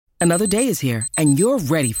Another day is here, and you're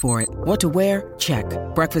ready for it. What to wear? Check.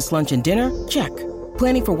 Breakfast, lunch, and dinner? Check.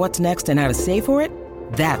 Planning for what's next and how to save for it?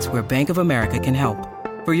 That's where Bank of America can help.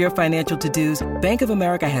 For your financial to-dos, Bank of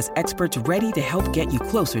America has experts ready to help get you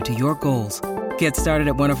closer to your goals. Get started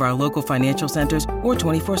at one of our local financial centers or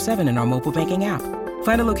 24/7 in our mobile banking app.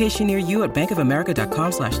 Find a location near you at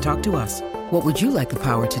bankofamerica.com/talktous. What would you like the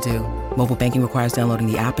power to do? Mobile banking requires downloading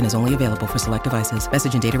the app and is only available for select devices.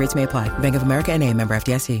 Message and data rates may apply. Bank of America N.A., member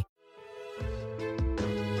FDIC.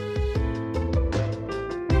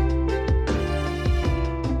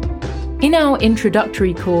 In our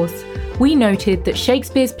introductory course, we noted that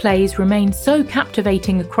Shakespeare's plays remain so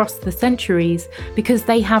captivating across the centuries because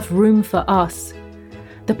they have room for us.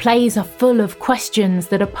 The plays are full of questions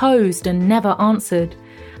that are posed and never answered,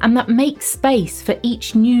 and that make space for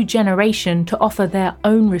each new generation to offer their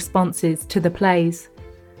own responses to the plays.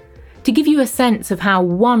 To give you a sense of how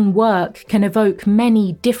one work can evoke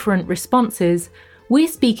many different responses, we're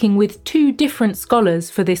speaking with two different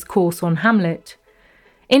scholars for this course on Hamlet.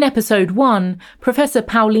 In episode 1, Professor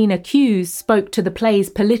Paulina Hughes spoke to the play's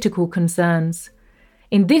political concerns.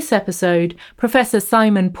 In this episode, Professor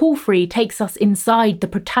Simon Palfrey takes us inside the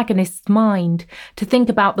protagonist's mind to think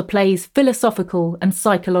about the play's philosophical and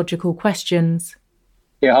psychological questions.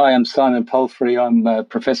 Yeah, hi, I'm Simon Palfrey. I'm a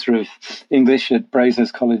Professor of English at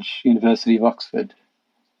Brasenose College, University of Oxford.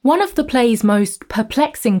 One of the play's most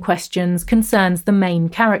perplexing questions concerns the main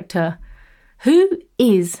character. Who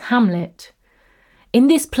is Hamlet? In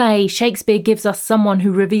this play, Shakespeare gives us someone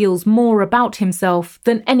who reveals more about himself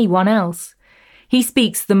than anyone else. He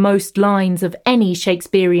speaks the most lines of any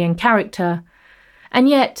Shakespearean character. And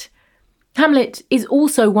yet, Hamlet is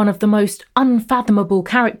also one of the most unfathomable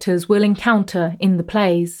characters we'll encounter in the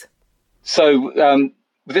plays. So,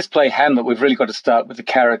 with this play, Hamlet, we've really got to start with the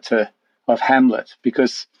character of Hamlet,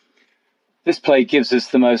 because this play gives us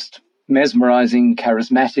the most mesmerizing,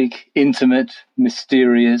 charismatic, intimate,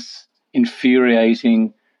 mysterious,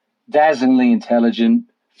 infuriating, dazzlingly intelligent,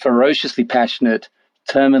 ferociously passionate,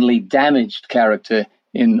 terminally damaged character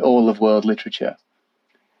in all of world literature.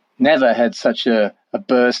 Never had such a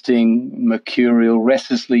bursting, mercurial,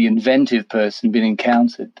 restlessly inventive person been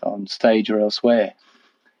encountered on stage or elsewhere,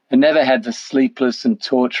 and never had the sleepless and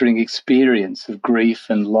torturing experience of grief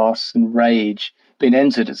and loss and rage been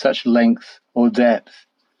entered at such length or depth.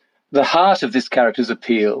 The heart of this character's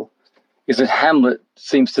appeal is that Hamlet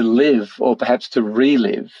seems to live, or perhaps to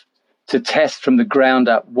relive, to test from the ground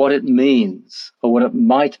up what it means, or what it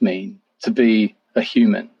might mean, to be a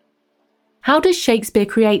human. How does Shakespeare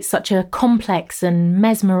create such a complex and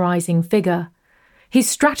mesmerising figure? His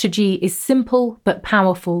strategy is simple but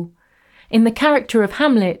powerful. In the character of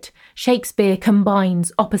Hamlet, Shakespeare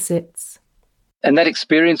combines opposites. And that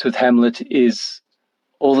experience with Hamlet is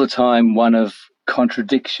all the time one of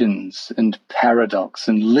contradictions and paradox,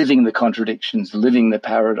 and living the contradictions, living the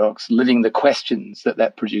paradox, living the questions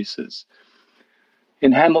that produces.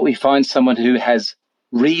 In Hamlet, we find someone who has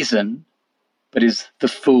reason, but is the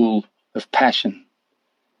fool of passion.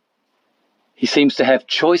 He seems to have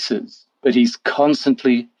choices, but he's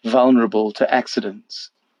constantly vulnerable to accidents.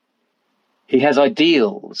 He has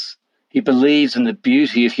ideals. He believes in the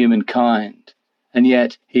beauty of humankind, and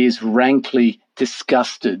yet he is rankly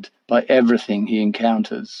disgusted by everything he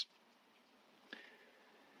encounters.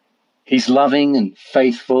 He's loving and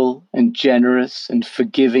faithful and generous and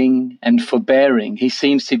forgiving and forbearing. He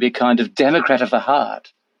seems to be a kind of democrat of the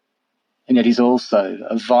heart, and yet he's also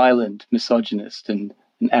a violent misogynist and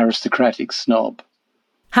an aristocratic snob.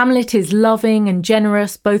 Hamlet is loving and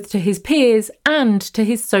generous both to his peers and to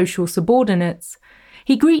his social subordinates.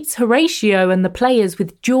 He greets Horatio and the players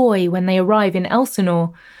with joy when they arrive in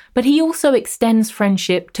Elsinore, but he also extends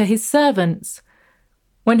friendship to his servants.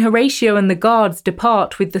 When Horatio and the guards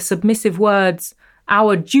depart with the submissive words,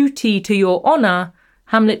 "Our duty to your honour,"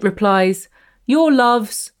 Hamlet replies, "Your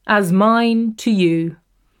loves as mine to you."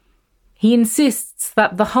 He insists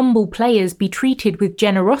that the humble players be treated with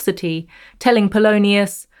generosity, telling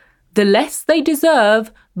Polonius, "The less they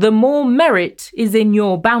deserve, the more merit is in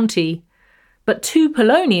your bounty." But to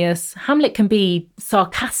Polonius, Hamlet can be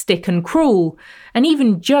sarcastic and cruel, and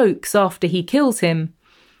even jokes after he kills him.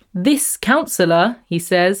 "This counsellor," he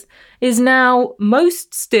says, "is now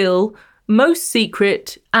most still, most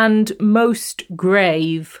secret, and most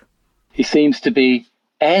grave." He seems to be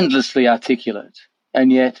endlessly articulate,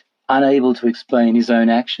 and yet unable to explain his own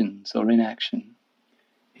actions or inaction.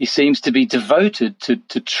 He seems to be devoted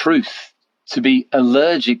to truth, to be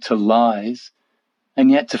allergic to lies, and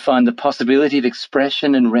yet to find the possibility of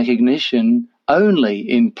expression and recognition only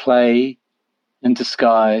in play and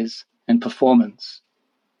disguise and performance.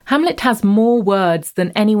 Hamlet has more words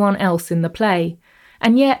than anyone else in the play,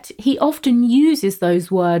 and yet he often uses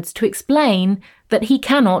those words to explain that he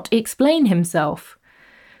cannot explain himself.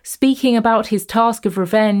 Speaking about his task of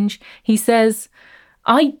revenge, he says,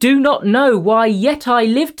 "I do not know why yet I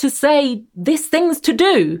live to say this thing's to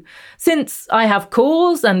do, since I have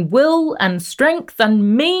cause and will and strength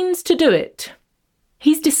and means to do it."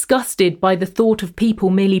 He's disgusted by the thought of people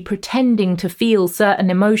merely pretending to feel certain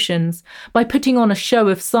emotions by putting on a show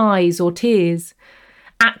of sighs or tears.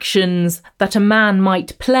 Actions that a man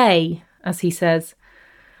might play, as he says.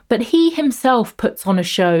 But he himself puts on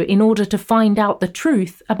a show in order to find out the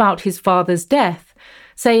truth about his father's death,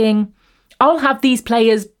 saying, "I'll have these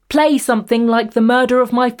players play something like the murder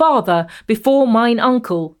of my father before mine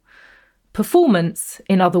uncle." Performance,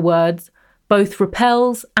 in other words, both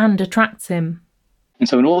repels and attracts him. And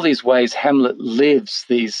so in all these ways, Hamlet lives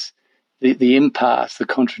the impasse, the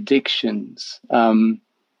contradictions of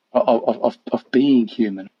being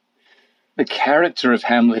human. The character of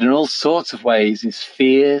Hamlet in all sorts of ways is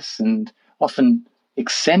fierce and often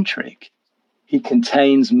eccentric. He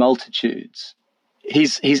contains multitudes.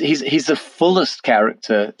 He's the fullest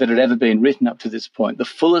character that had ever been written up to this point, the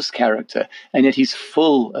fullest character, and yet he's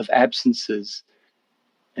full of absences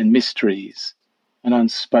and mysteries and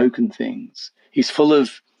unspoken things. He's full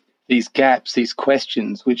of these gaps, these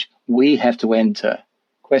questions which we have to enter,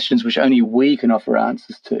 questions which only we can offer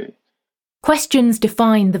answers to. Questions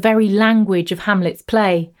define the very language of Hamlet's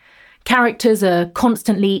play. Characters are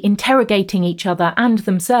constantly interrogating each other and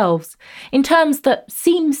themselves in terms that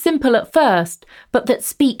seem simple at first, but that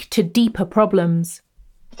speak to deeper problems.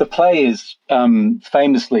 The play is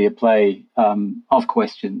famously a play of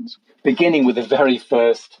questions, beginning with the very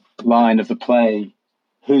first line of the play,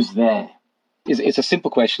 "Who's there?" It's a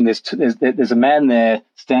simple question. There's a man there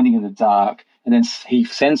standing in the dark, and then he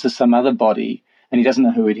senses some other body, and he doesn't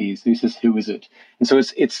know who it is. He says, "Who is it?" And so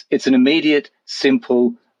it's an immediate,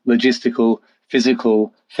 simple, logistical,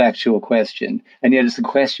 physical, factual question, and yet it's a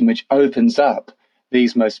question which opens up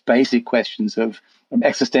these most basic questions of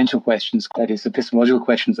existential questions, that is, epistemological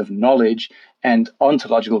questions of knowledge and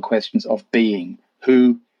ontological questions of being.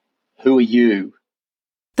 Who are you?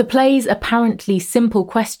 The play's apparently simple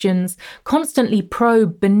questions constantly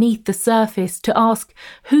probe beneath the surface to ask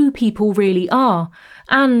who people really are,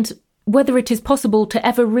 and whether it is possible to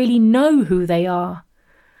ever really know who they are.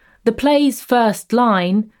 The play's first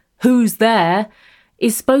line, "Who's there?"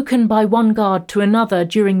 is spoken by one guard to another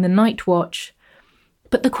during the night watch.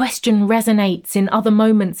 But the question resonates in other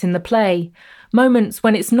moments in the play, moments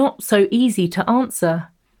when it's not so easy to answer.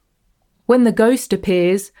 When the ghost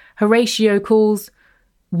appears, Horatio calls,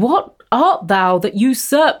 "What art thou that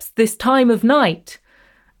usurps this time of night?"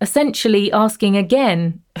 essentially asking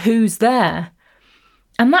again, who's there?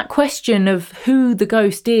 And that question of who the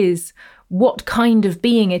ghost is, what kind of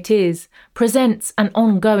being it is, presents an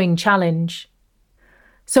ongoing challenge.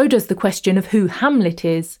 So does the question of who Hamlet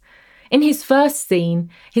is. In his first scene,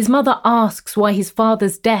 his mother asks why his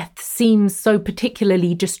father's death seems so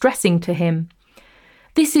particularly distressing to him.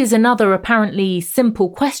 This is another apparently simple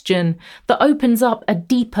question that opens up a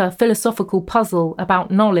deeper philosophical puzzle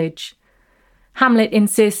about knowledge. Hamlet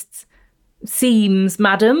insists, "Seems,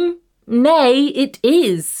 madam? Nay, it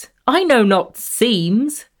is. I know not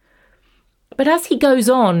seems." But as he goes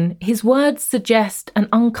on, his words suggest an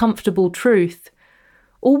uncomfortable truth.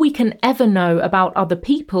 All we can ever know about other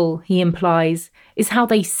people, he implies, is how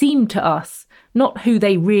they seem to us, not who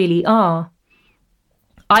they really are.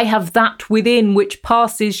 "I have that within which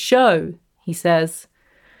passes show," he says.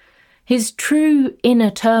 His true inner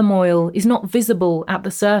turmoil is not visible at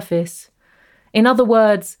the surface. In other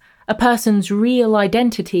words, a person's real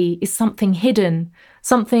identity is something hidden,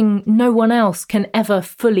 something no one else can ever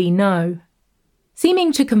fully know.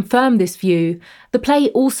 Seeming to confirm this view, the play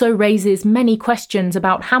also raises many questions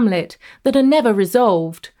about Hamlet that are never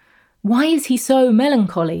resolved. Why is he so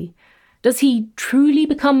melancholy? Does he truly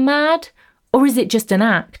become mad? Or is it just an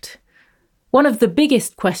act? One of the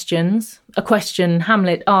biggest questions, a question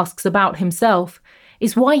Hamlet asks about himself,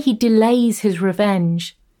 is why he delays his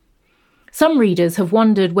revenge. Some readers have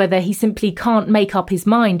wondered whether he simply can't make up his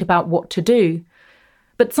mind about what to do.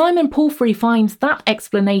 But Simon Palfrey finds that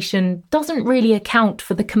explanation doesn't really account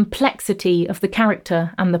for the complexity of the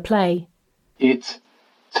character and the play. It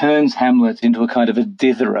turns Hamlet into a kind of a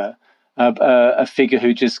ditherer, a figure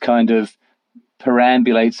who just kind of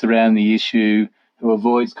perambulates around the issue, who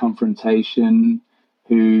avoids confrontation,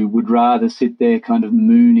 who would rather sit there kind of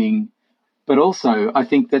mooning. But also, I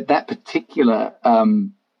think that particular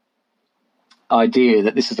idea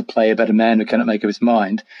that this is a play about a man who cannot make up his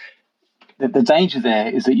mind, the danger there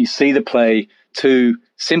is that you see the play to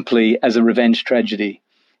simply as a revenge tragedy,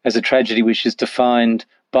 as a tragedy which is defined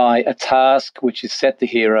by a task which is set the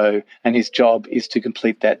hero, and his job is to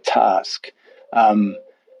complete that task.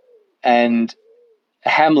 And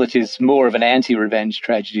Hamlet is more of an anti-revenge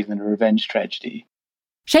tragedy than a revenge tragedy.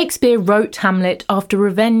 Shakespeare wrote Hamlet after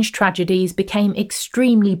revenge tragedies became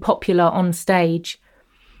extremely popular on stage.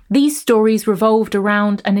 These stories revolved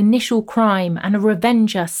around an initial crime and a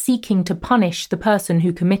revenger seeking to punish the person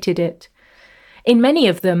who committed it. In many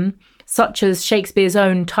of them, such as Shakespeare's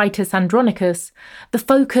own Titus Andronicus, the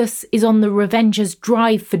focus is on the revenger's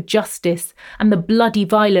drive for justice and the bloody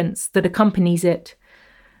violence that accompanies it.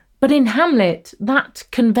 But in Hamlet, that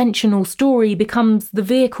conventional story becomes the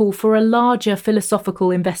vehicle for a larger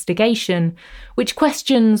philosophical investigation, which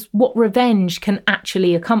questions what revenge can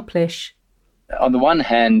actually accomplish. On the one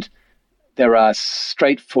hand, there are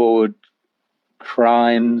straightforward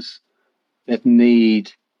crimes that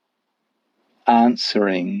need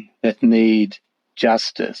answering, that need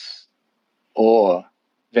justice or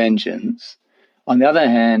vengeance. On the other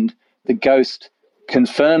hand, the Ghost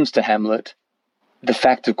confirms to Hamlet the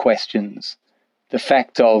fact of questions, the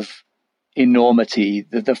fact of enormity,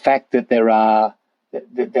 the fact that there are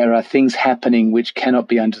things happening which cannot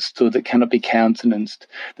be understood, that cannot be countenanced,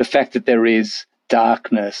 the fact that there is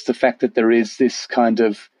darkness, the fact that there is this kind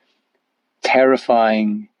of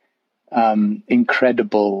terrifying,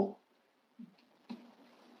 incredible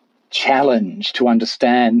challenge to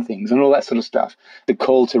understand things and all that sort of stuff. The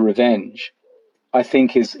call to revenge, I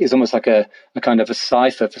think, is almost like a kind of a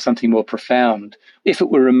cipher for something more profound. If it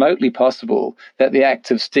were remotely possible that the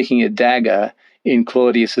act of sticking a dagger in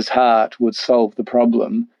Claudius's heart would solve the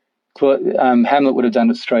problem, Hamlet would have done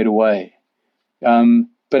it straight away.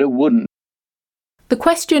 But it wouldn't. The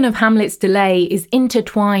question of Hamlet's delay is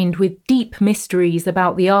intertwined with deep mysteries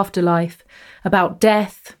about the afterlife, about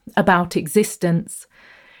death, about existence.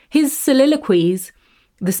 His soliloquies,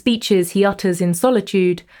 the speeches he utters in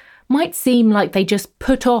solitude, might seem like they just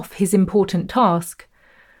put off his important task,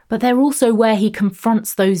 but they're also where he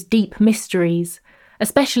confronts those deep mysteries,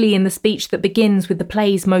 especially in the speech that begins with the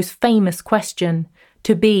play's most famous question,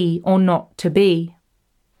 to be or not to be.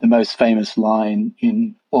 The most famous line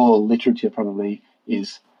in all literature probably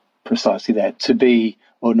is precisely that, to be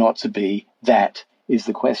or not to be, that is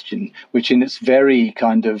the question, which in its very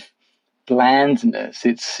kind of blandness,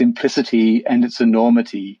 its simplicity and its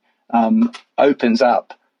enormity opens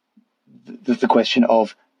up the question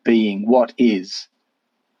of being, what is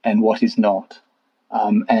and what is not.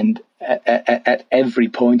 And at every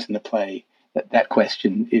point in the play, that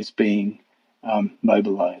question is being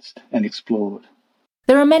mobilized and explored.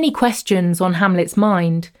 There are many questions on Hamlet's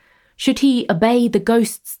mind. Should he obey the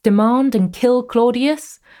Ghost's demand and kill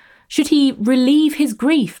Claudius? Should he relieve his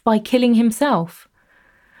grief by killing himself?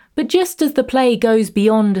 But just as the play goes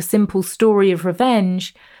beyond a simple story of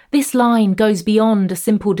revenge, this line goes beyond a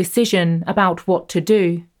simple decision about what to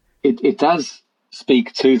do. It does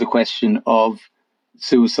speak to the question of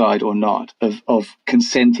suicide or not, of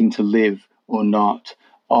consenting to live or not,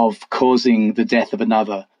 of causing the death of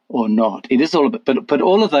another or not. It is all about, but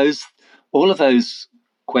all of those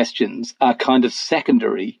questions are kind of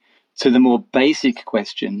secondary to the more basic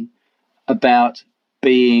question about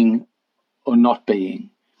being or not being.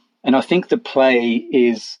 And I think the play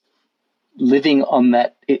is living on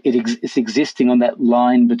that, it's existing on that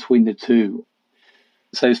line between the two.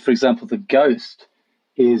 So, for example, the Ghost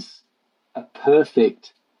is a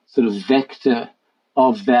perfect sort of vector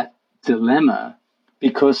of that dilemma,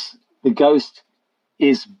 because the Ghost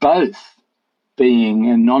is both being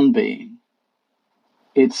and non-being.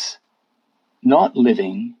 It's not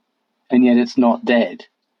living, and yet it's not dead.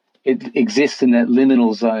 It exists in that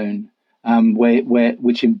liminal zone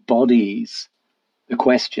which embodies the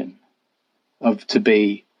question of to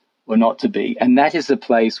be or not to be. And that is the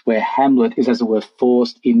place where Hamlet is, as it were,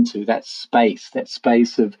 forced into that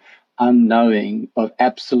space of unknowing, of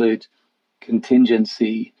absolute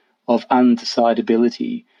contingency, of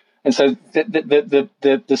undecidability. And so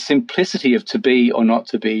the simplicity of to be or not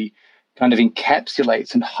to be kind of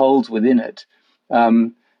encapsulates and holds within it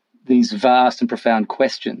these vast and profound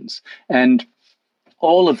questions. And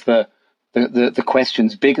all of the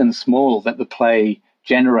questions, big and small, that the play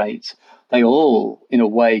generates, they all, in a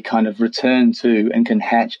way, kind of return to and can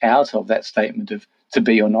hatch out of that statement of to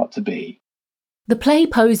be or not to be. The play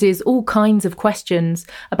poses all kinds of questions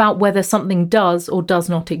about whether something does or does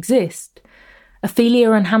not exist.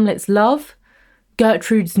 Ophelia and Hamlet's love,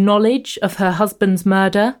 Gertrude's knowledge of her husband's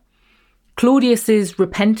murder, Claudius's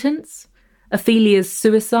repentance, Ophelia's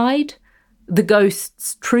suicide, the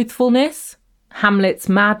Ghost's truthfulness, Hamlet's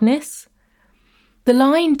madness. The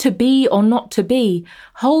line "to be or not to be"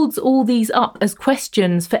 holds all these up as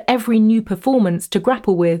questions for every new performance to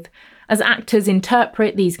grapple with, as actors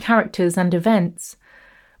interpret these characters and events.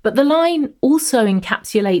 But the line also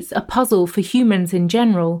encapsulates a puzzle for humans in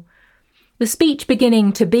general. The speech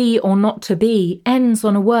beginning "to be or not to be" ends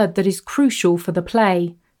on a word that is crucial for the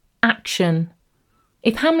play: action.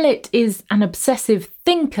 If Hamlet is an obsessive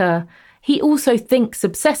thinker, he also thinks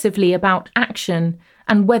obsessively about action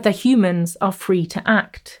and whether humans are free to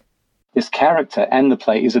act. This character and the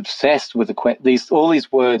play is obsessed with all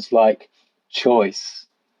these words like choice,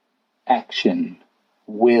 action,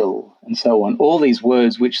 will, and so on. All these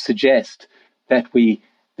words which suggest that the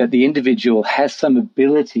individual has some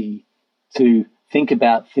ability to think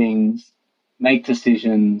about things, make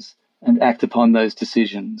decisions, and act upon those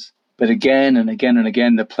decisions. But again and again and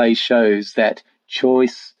again, the play shows that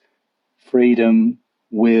choice, freedom,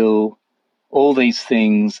 will, all these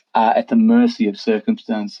things are at the mercy of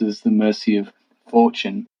circumstances, the mercy of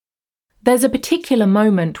fortune. There's a particular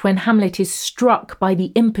moment when Hamlet is struck by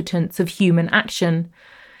the impotence of human action.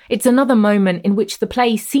 It's another moment in which the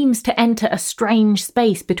play seems to enter a strange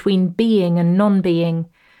space between being and non-being.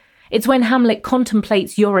 It's when Hamlet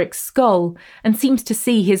contemplates Yorick's skull and seems to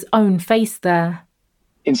see his own face there.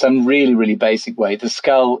 In some really, really basic way, the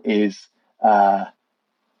skull is a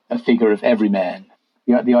figure of every man.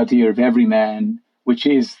 The idea of every man, which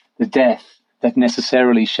is the death that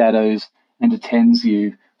necessarily shadows and attends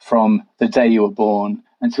you from the day you were born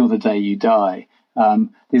until the day you die.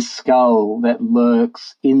 This skull that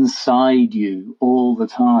lurks inside you all the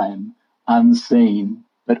time, unseen,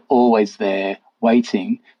 but always there,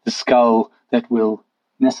 waiting. The skull that will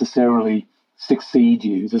necessarily succeed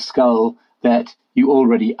you, the skull that you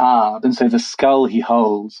already are. And so the skull he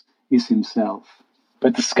holds is himself.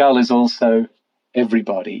 But the skull is also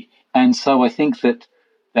everybody. And so I think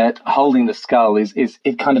that holding the skull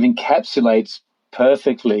it kind of encapsulates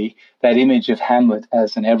perfectly that image of Hamlet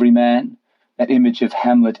as an everyman, that image of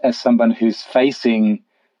Hamlet as someone who's facing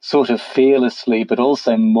sort of fearlessly but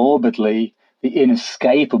also morbidly the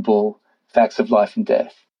inescapable facts of life and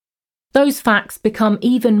death. Those facts become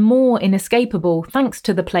even more inescapable thanks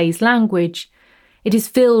to the play's language. It is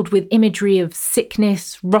filled with imagery of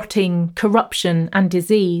sickness, rotting, corruption, and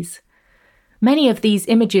disease. Many of these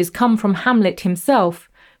images come from Hamlet himself,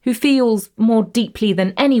 who feels more deeply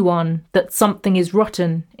than anyone that something is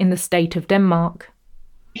rotten in the state of Denmark.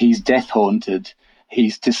 He's death-haunted,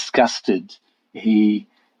 he's disgusted, he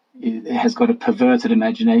has got a perverted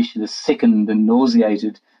imagination, a sickened and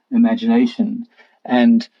nauseated imagination.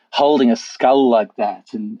 And holding a skull like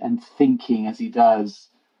that and thinking as he does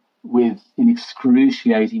in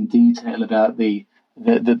excruciating detail about the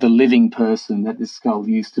living person that this skull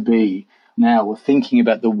used to be, now we're thinking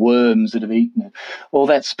about the worms that have eaten it. All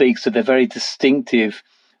that speaks to the very distinctive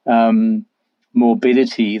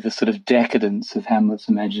morbidity, the sort of decadence of Hamlet's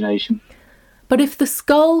imagination. But if the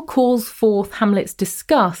skull calls forth Hamlet's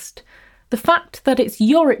disgust, the fact that it's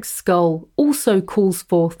Yorick's skull also calls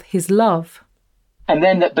forth his love. And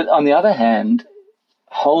then, but on the other hand,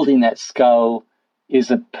 holding that skull is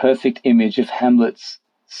a perfect image of Hamlet's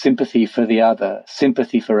sympathy for the other,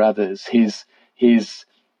 sympathy for others, his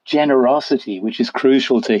generosity, which is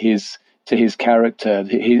crucial to his character.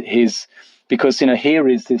 Because here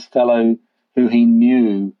is this fellow who he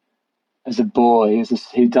knew as a boy,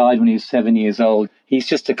 who died when he was 7 years old. He's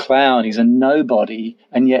just a clown. He's a nobody,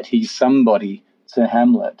 and yet he's somebody to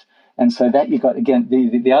Hamlet. And so that you've got, again,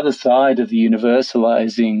 the other side of the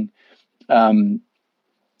universalizing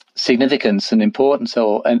significance and importance,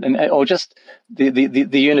 or just the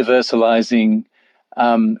universalizing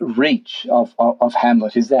reach of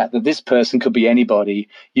Hamlet is that this person could be anybody.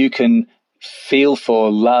 You can feel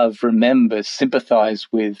for, love, remember, sympathize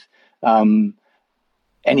with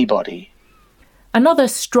anybody. Another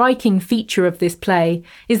striking feature of this play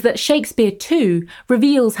is that Shakespeare too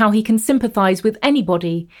reveals how he can sympathise with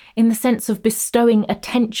anybody in the sense of bestowing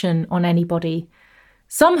attention on anybody.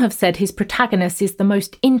 Some have said his protagonist is the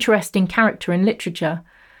most interesting character in literature,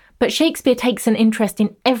 but Shakespeare takes an interest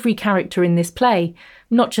in every character in this play,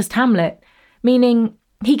 not just Hamlet, meaning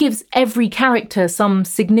he gives every character some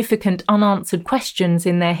significant unanswered questions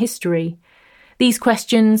in their history. These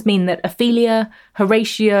questions mean that Ophelia,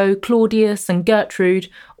 Horatio, Claudius, and Gertrude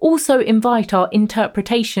also invite our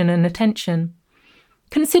interpretation and attention.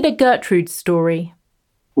 Consider Gertrude's story.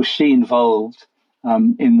 Was she involved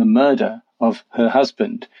in the murder of her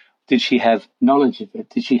husband? Did she have knowledge of it?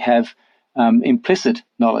 Did she have implicit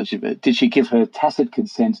knowledge of it? Did she give her tacit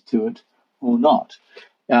consent to it or not?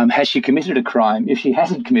 Has she committed a crime? If she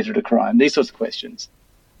hasn't committed a crime, these sorts of questions.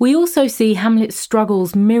 We also see Hamlet's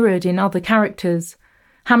struggles mirrored in other characters.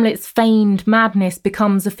 Hamlet's feigned madness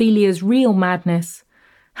becomes Ophelia's real madness.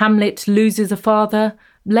 Hamlet loses a father,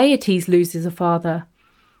 Laertes loses a father.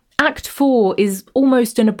 Act 4 is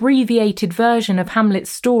almost an abbreviated version of Hamlet's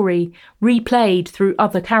story, replayed through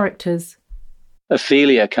other characters.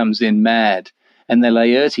 Ophelia comes in mad, and then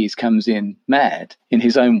Laertes comes in mad in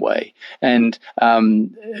his own way. And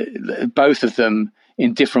both of them,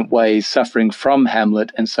 in different ways, suffering from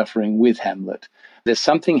Hamlet and suffering with Hamlet. There's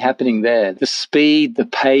something happening there. The speed, the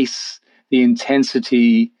pace, the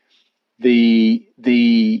intensity, the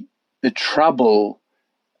trouble,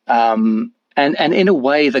 and in a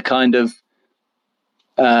way the kind of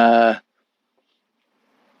the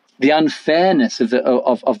unfairness of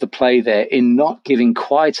the play there in not giving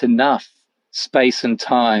quite enough space and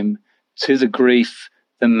time to the grief,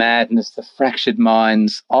 the madness, the fractured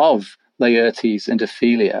minds of Laertes and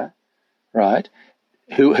Ophelia, right?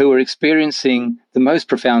 Who are experiencing the most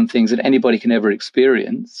profound things that anybody can ever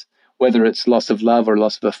experience, whether it's loss of love or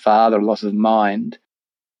loss of a father or loss of mind.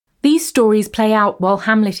 These stories play out while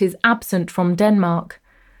Hamlet is absent from Denmark.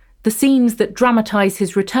 The scenes that dramatise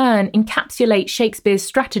his return encapsulate Shakespeare's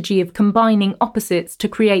strategy of combining opposites to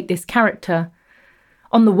create this character.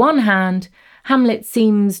 On the one hand, Hamlet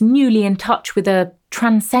seems newly in touch with a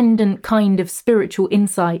transcendent kind of spiritual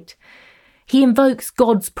insight. He invokes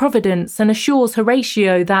God's providence and assures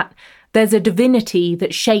Horatio that there's a divinity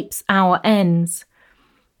that shapes our ends.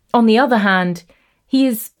 On the other hand, he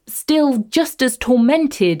is still just as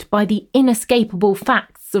tormented by the inescapable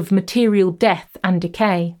facts of material death and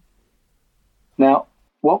decay. Now,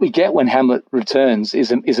 what we get when Hamlet returns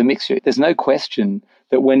is a mixture. There's no question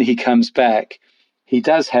that when he comes back, he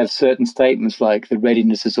does have certain statements like the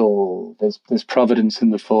readiness is all, there's providence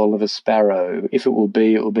in the fall of a sparrow, if it will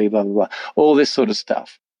be, blah, blah, blah, all this sort of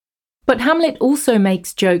stuff. But Hamlet also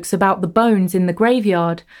makes jokes about the bones in the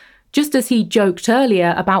graveyard, just as he joked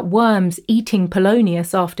earlier about worms eating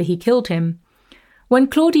Polonius after he killed him. When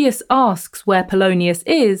Claudius asks where Polonius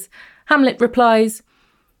is, Hamlet replies,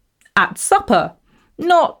 "At supper,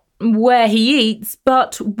 not where he eats,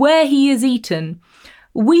 but where he is eaten.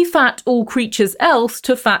 We fat all creatures else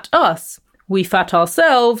to fat us. We fat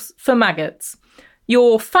ourselves for maggots.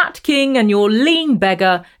 Your fat king and your lean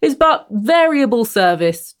beggar is but variable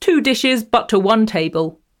service, 2 dishes but to 1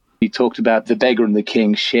 table." He talked about the beggar and the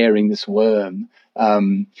king sharing this worm,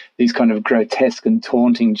 these kind of grotesque and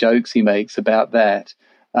taunting jokes he makes about that.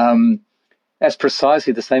 That's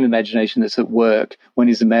precisely the same imagination that's at work when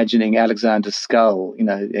he's imagining Alexander's skull, you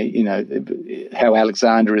know, how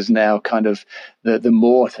Alexander is now kind of the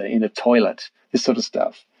mortar in a toilet, this sort of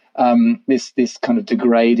stuff. This kind of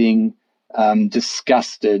degrading,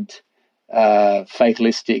 disgusted,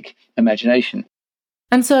 fatalistic imagination.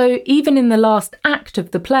 And so, even in the last act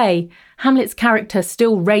of the play, Hamlet's character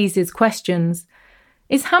still raises questions.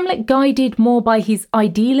 Is Hamlet guided more by his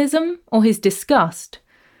idealism or his disgust?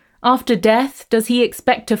 After death, does he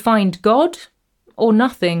expect to find God or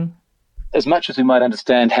nothing? As much as we might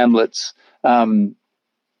understand Hamlet's a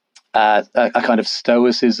kind of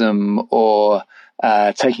stoicism or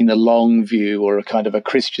taking the long view or a kind of a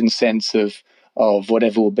Christian sense of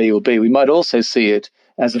whatever will be, we might also see it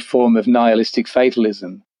as a form of nihilistic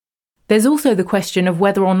fatalism. There's also the question of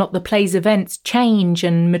whether or not the play's events change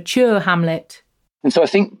and mature Hamlet. And so I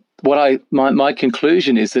think my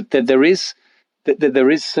conclusion is that there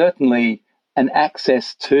is certainly an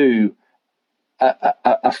access to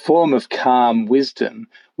a form of calm wisdom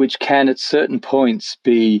which can at certain points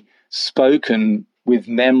be spoken with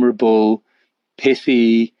memorable,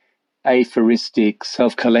 pithy, aphoristic,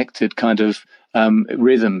 self-collected kind of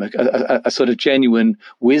rhythm, a sort of genuine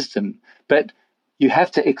wisdom. But you have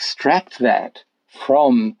to extract that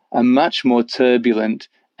from a much more turbulent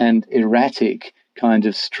and erratic kind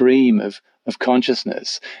of stream of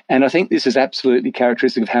consciousness. And I think this is absolutely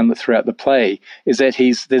characteristic of Hamlet throughout the play, is that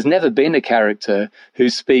there's never been a character who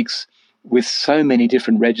speaks with so many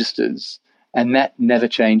different registers, and that never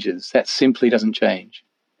changes. That simply doesn't change.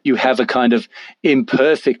 You have a kind of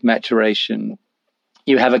imperfect maturation.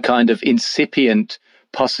 You have a kind of incipient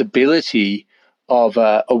possibility of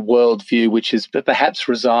a worldview which is perhaps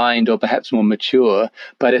resigned or perhaps more mature,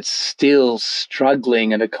 but it's still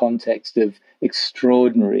struggling in a context of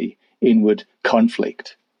extraordinary inward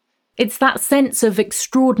conflict. It's that sense of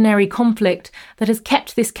extraordinary conflict that has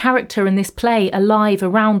kept this character in this play alive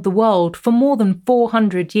around the world for more than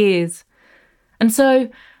 400 years. And so,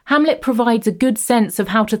 Hamlet provides a good sense of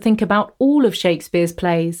how to think about all of Shakespeare's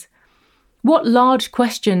plays. What large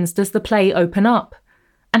questions does the play open up?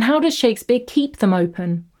 And how does Shakespeare keep them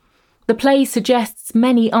open? The play suggests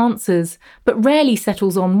many answers, but rarely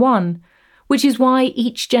settles on one, which is why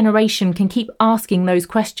each generation can keep asking those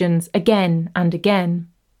questions again and again.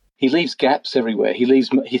 He leaves gaps everywhere. He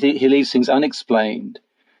leaves things unexplained,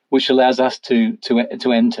 which allows us to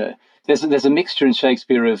enter. There's a mixture in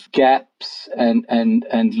Shakespeare of gaps and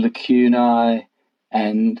lacunae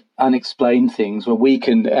and unexplained things where we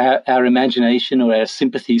can, our imagination or our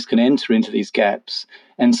sympathies can enter into these gaps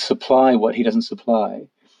and supply what he doesn't supply.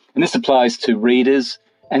 And this applies to readers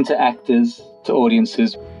and to actors, to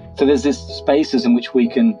audiences. So there's this spaces in which we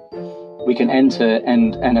can enter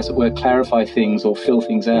and as it were, clarify things or fill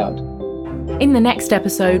things out. In the next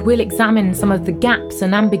episode, we'll examine some of the gaps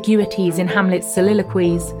and ambiguities in Hamlet's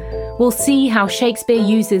soliloquies. We'll see how Shakespeare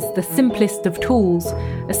uses the simplest of tools,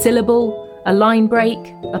 a syllable, a line break,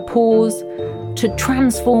 a pause, to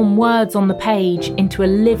transform words on the page into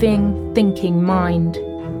a living, thinking mind.